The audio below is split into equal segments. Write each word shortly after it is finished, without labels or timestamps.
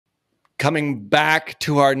coming back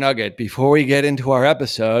to our nugget, before we get into our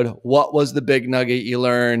episode, what was the big nugget you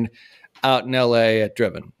learned out in LA at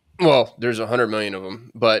Driven? Well, there's 100 million of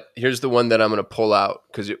them, but here's the one that I'm going to pull out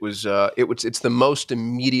because it's the most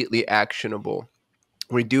immediately actionable.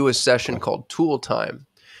 We do a session called Tool Time,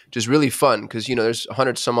 which is really fun because, there's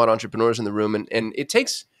 100 some odd entrepreneurs in the room, and it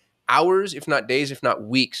takes hours, if not days, if not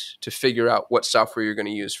weeks, to figure out what software you're going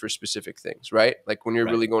to use for specific things, right? Like when you're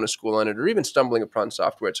really going to school on it or even stumbling upon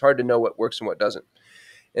software, it's hard to know what works and what doesn't.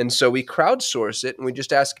 And so we crowdsource it and we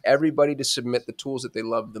just ask everybody to submit the tools that they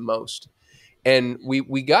love the most. And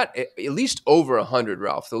we got at least over 100,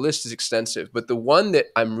 Ralph. The list is extensive, but the one that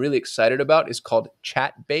I'm really excited about is called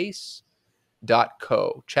chatbase.co,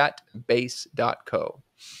 chatbase.co.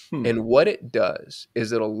 And what it does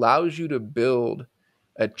is it allows you to build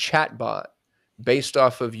a chatbot based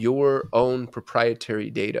off of your own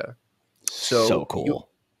proprietary data. So cool. You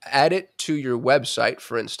add it to your website,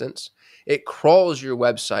 for instance. It crawls your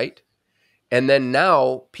website, and then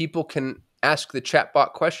now people can ask the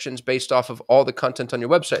chatbot questions based off of all the content on your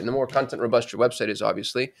website. And the more content robust your website is,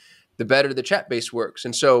 obviously, the better the chat base works.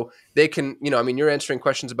 And so they can, you're answering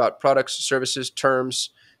questions about products, services, terms,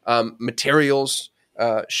 materials,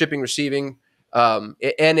 shipping, receiving, and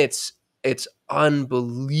it's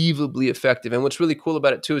unbelievably effective. And what's really cool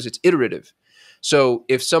about it too is it's iterative. So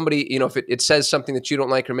if somebody, if it says something that you don't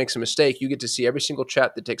like or makes a mistake, you get to see every single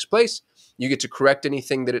chat that takes place. You get to correct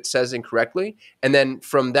anything that it says incorrectly. And then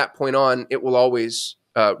from that point on, it will always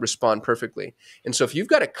respond perfectly. And so if you've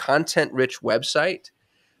got a content-rich website,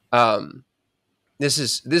 this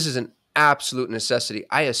is an absolute necessity.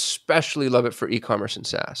 I especially love it for e-commerce and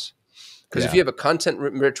SaaS. Because if you have a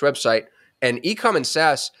content-rich website and e-com and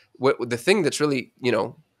SaaS, the thing that's really,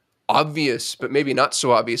 obvious, but maybe not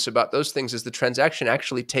so obvious about those things is the transaction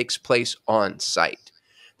actually takes place on site.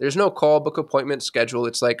 There's no call, book appointment, schedule.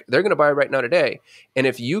 It's like they're going to buy right now today. And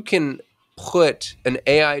if you can put an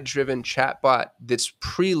AI-driven chatbot that's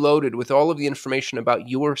preloaded with all of the information about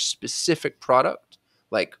your specific product,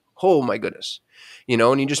 like, oh my goodness,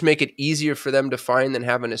 and you just make it easier for them to find than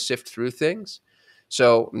having to sift through things.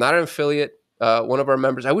 So I'm not an affiliate. One of our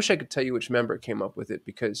members, I wish I could tell you which member came up with it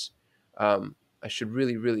because I should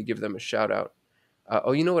really, really give them a shout out.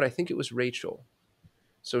 You know what? I think it was Rachel.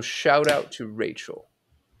 So shout out to Rachel.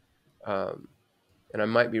 And I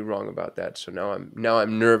might be wrong about that. So now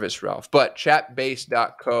I'm nervous, Ralph. But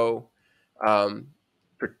chatbase.co,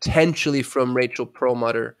 potentially from Rachel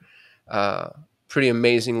Perlmutter, pretty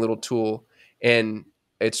amazing little tool. And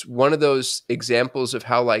it's one of those examples of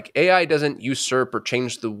how like AI doesn't usurp or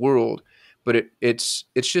change the world, but it's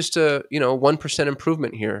just a 1%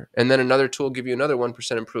 improvement here, and then another tool will give you another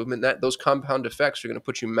 1% improvement. That those compound effects are going to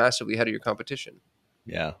put you massively ahead of your competition.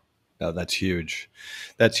 Yeah, no, that's huge.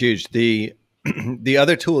 That's huge. The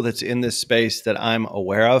other tool that's in this space that I'm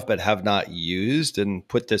aware of but have not used and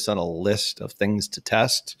put this on a list of things to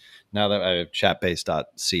test. Now that I have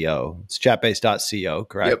chatbase.co, it's chatbase.co,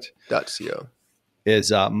 correct? Yep, .co is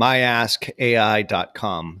myaskai.com.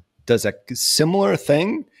 Does a similar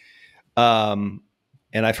thing. And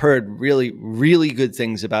I've heard really, really good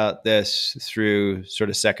things about this through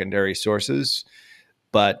sort of secondary sources,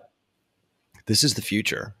 but this is the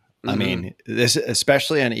future. Mm-hmm. I mean, this,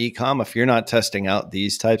 especially on e-com, if you're not testing out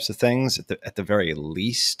these types of things at the very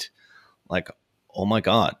least, like, oh my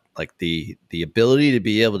God, like the ability to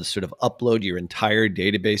be able to sort of upload your entire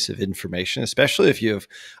database of information, especially if you have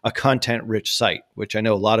a content rich site, which I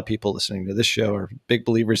know a lot of people listening to this show are big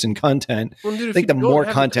believers in content. Well, dude, I think the more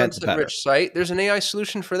content, the better. Rich site, there's an AI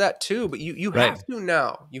solution for that too, but you have to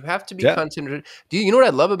now. You have to be content rich. You know what I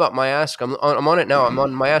love about MyAsk? I'm on it now. I'm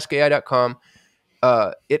on myaskai.com.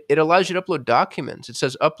 It allows you to upload documents. It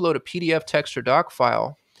says upload a PDF, text, or doc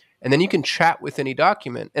file. And then you can chat with any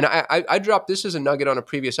document. And I dropped this as a nugget on a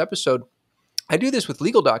previous episode. I do this with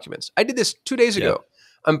legal documents. I did this 2 days ago.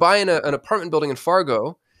 I'm buying an apartment building in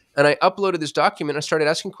Fargo, and I uploaded this document. And I started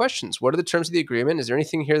asking questions. What are the terms of the agreement? Is there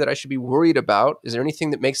anything here that I should be worried about? Is there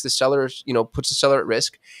anything that makes the seller, puts the seller at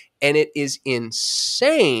risk? And it is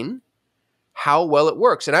insane how well it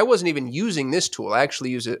works. And I wasn't even using this tool. I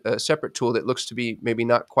actually use a separate tool that looks to be maybe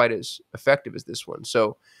not quite as effective as this one.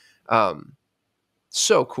 So,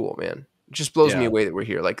 so cool, man. It just blows me away that we're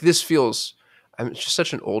here. Like this feels, I'm just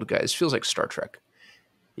such an old guy. This feels like Star Trek,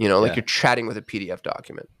 like you're chatting with a PDF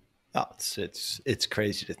document. Oh, it's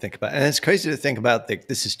crazy to think about. And it's crazy to think about that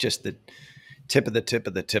this is just the tip of the tip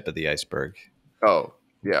of the tip of the iceberg. Oh,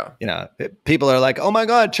 yeah. People are like, oh my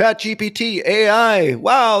God, ChatGPT, AI.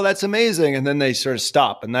 Wow, that's amazing. And then they sort of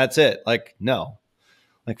stop and that's it. Like, no.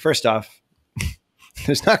 Like, first off,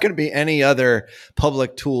 there's not going to be any other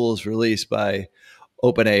public tools released by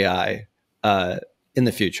OpenAI in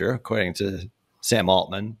the future, according to Sam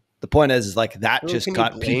Altman. The point is like that Well, just can you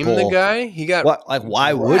got blame people. the guy? He got What? Like,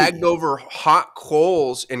 why would dragged he? over hot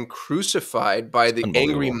coals and crucified by the angry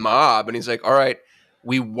Unbelievable. mob, and he's like, "All right,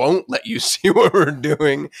 we won't let you see what we're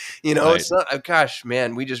doing." You know, Right. it's not. Gosh,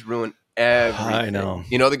 man, we just ruined I everything. know.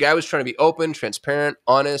 You know, the guy was trying to be open, transparent,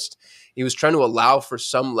 honest. He was trying to allow for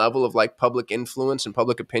some level of like public influence and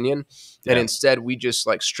public opinion, and Yeah. instead we just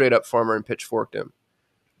like straight up farmer and pitchforked him.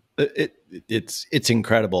 It's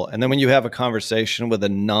incredible. And then when you have a conversation with a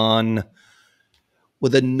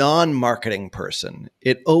non-marketing person,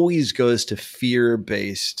 it always goes to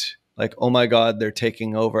fear-based, like, oh my God, they're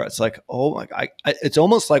taking over. It's like, oh my God. It's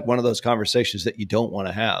almost like one of those conversations that you don't want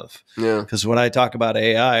to have. Yeah. Because when I talk about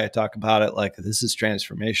AI, I talk about it like this is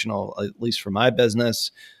transformational, at least for my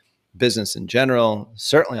business in general,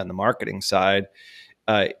 certainly on the marketing side.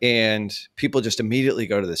 And people just immediately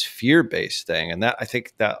go to this fear-based thing. And that I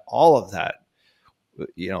think that all of that,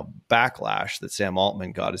 backlash that Sam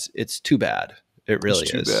Altman got it's too bad. It really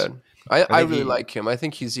It's too is. bad. I really like him. I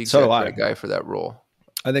think he's the exact right guy for that role.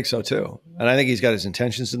 I think so too. And I think he's got his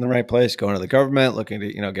intentions in the right place, going to the government, looking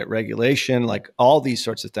to, get regulation, like all these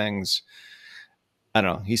sorts of things. I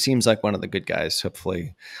don't know. He seems like one of the good guys.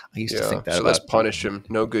 Hopefully, I used to think that. So let's punish him.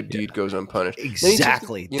 No good deed goes unpunished.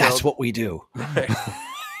 Exactly. That's what we do. Right.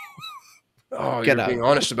 Oh, you're being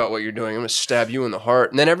honest about what you're doing. I'm going to stab you in the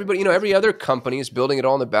heart. And then everybody, every other company is building it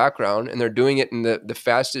all in the background, and they're doing it in the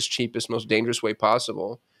fastest, cheapest, most dangerous way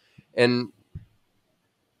possible. And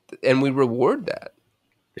we reward that.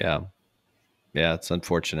 Yeah. Yeah, it's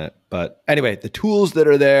unfortunate. But anyway, the tools that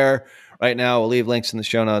are there right now, we'll leave links in the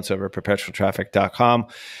show notes over at perpetualtraffic.com.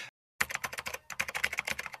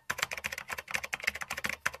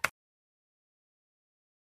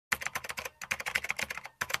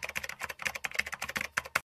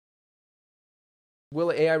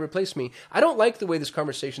 Will AI replace me? I don't like the way this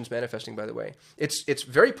conversation is manifesting, by the way. It's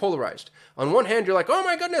very polarized. On one hand, you're like, oh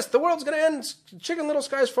my goodness, the world's going to end. Chicken Little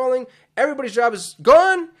sky's falling. Everybody's job is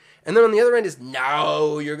gone. And then on the other end is,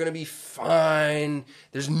 no, you're going to be fine.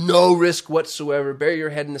 There's no risk whatsoever. Bury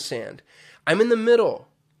your head in the sand. I'm in the middle.